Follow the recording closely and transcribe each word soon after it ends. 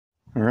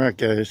Alright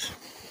guys,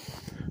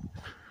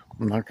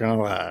 I'm not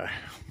gonna lie,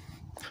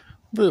 a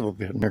little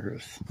bit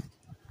nervous.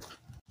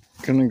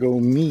 Gonna go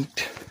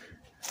meet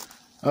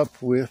up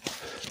with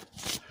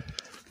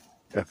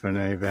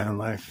FNA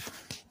Vanlife.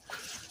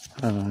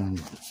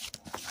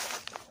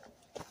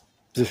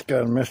 Just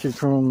got a message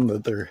from them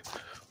that they're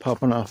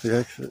popping off the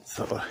exit,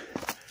 so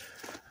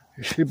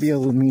I should be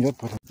able to meet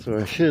up with them. So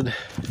I should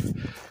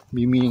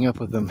be meeting up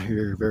with them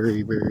here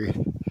very, very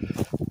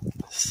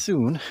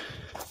soon.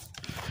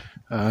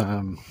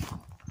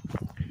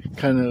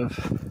 Kind of,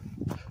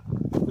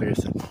 like I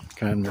said,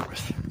 kind of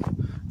nervous.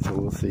 So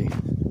we'll see.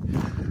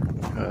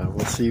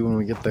 We'll see when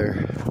we get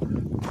there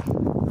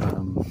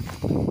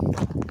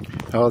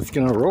how it's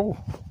gonna roll.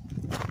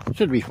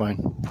 Should be fine.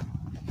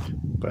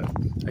 But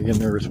I get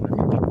nervous when I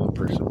meet people in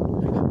person.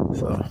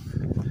 So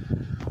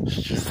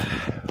it's just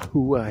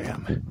who I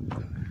am.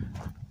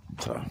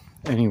 So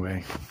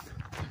anyway,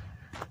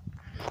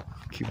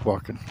 keep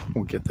walking.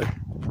 We'll get there.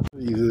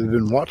 You've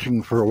been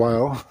watching for a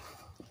while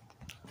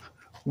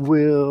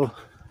will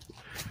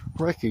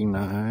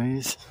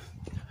recognize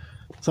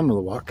some of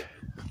the walk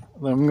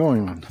that I'm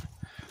going on.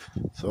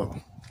 So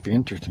it'll be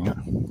interesting, huh?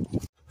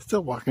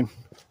 Still walking.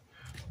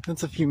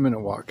 It's a few minute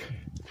walk,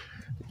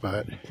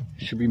 but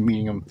should be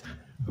meeting them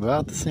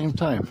about the same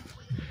time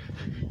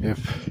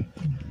if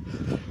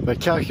I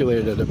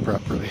calculated it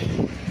properly.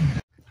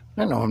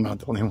 I know I'm not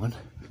the only one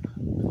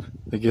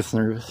that gets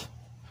nervous.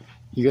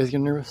 You guys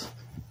get nervous?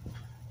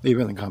 Leave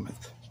it in the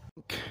comments.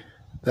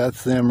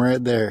 That's them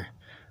right there.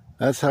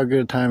 That's how good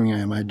at timing I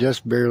am. I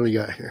just barely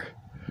got here.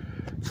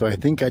 So I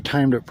think I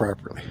timed it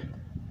properly.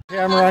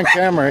 Camera on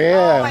camera,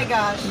 yeah. Oh my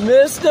gosh.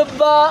 Mr.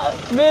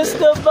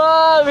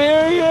 Bob,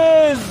 here he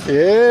is.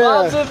 Yeah.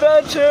 Bob's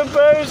Adventure in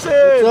person.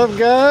 What's up,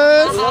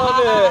 guys? Love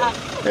it.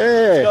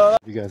 Hey.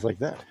 You guys like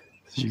that?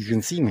 So you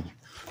can see me.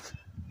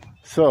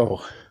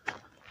 So,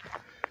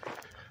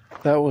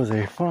 that was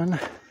a fun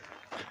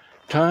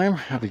time.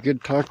 Had a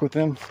good talk with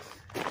them.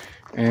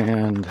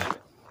 And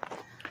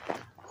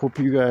hope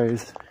you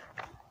guys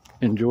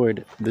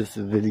enjoyed this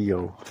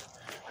video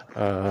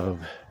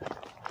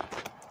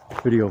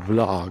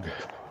vlog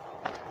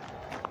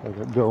of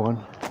it going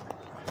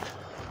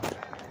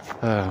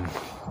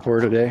for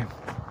today.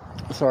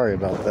 Sorry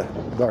about the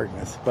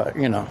darkness, but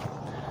you know,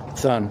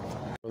 sun.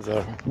 It was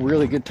a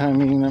really good time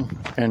meeting them,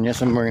 and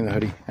yes, I'm wearing the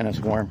hoodie and it's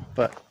warm,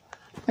 but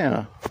you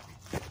know,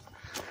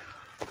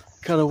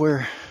 gotta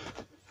wear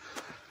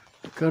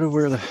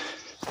the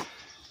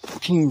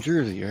team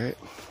jersey, right?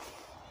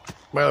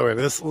 By the way,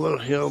 this little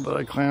hill that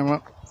I climb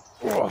up,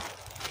 oh,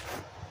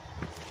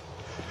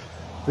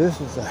 it's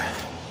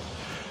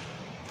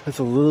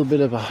a little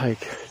bit of a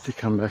hike to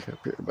come back up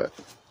here, but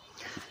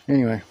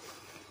anyway,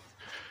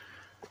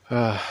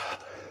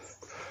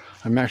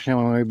 I'm actually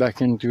on my way back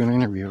into an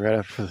interview right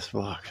after this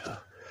vlog, so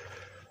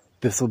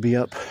this will be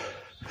up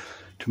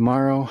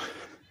tomorrow,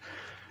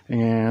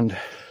 and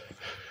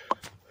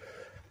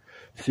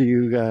see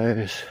you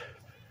guys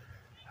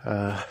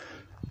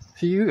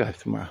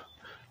tomorrow.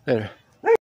 Later.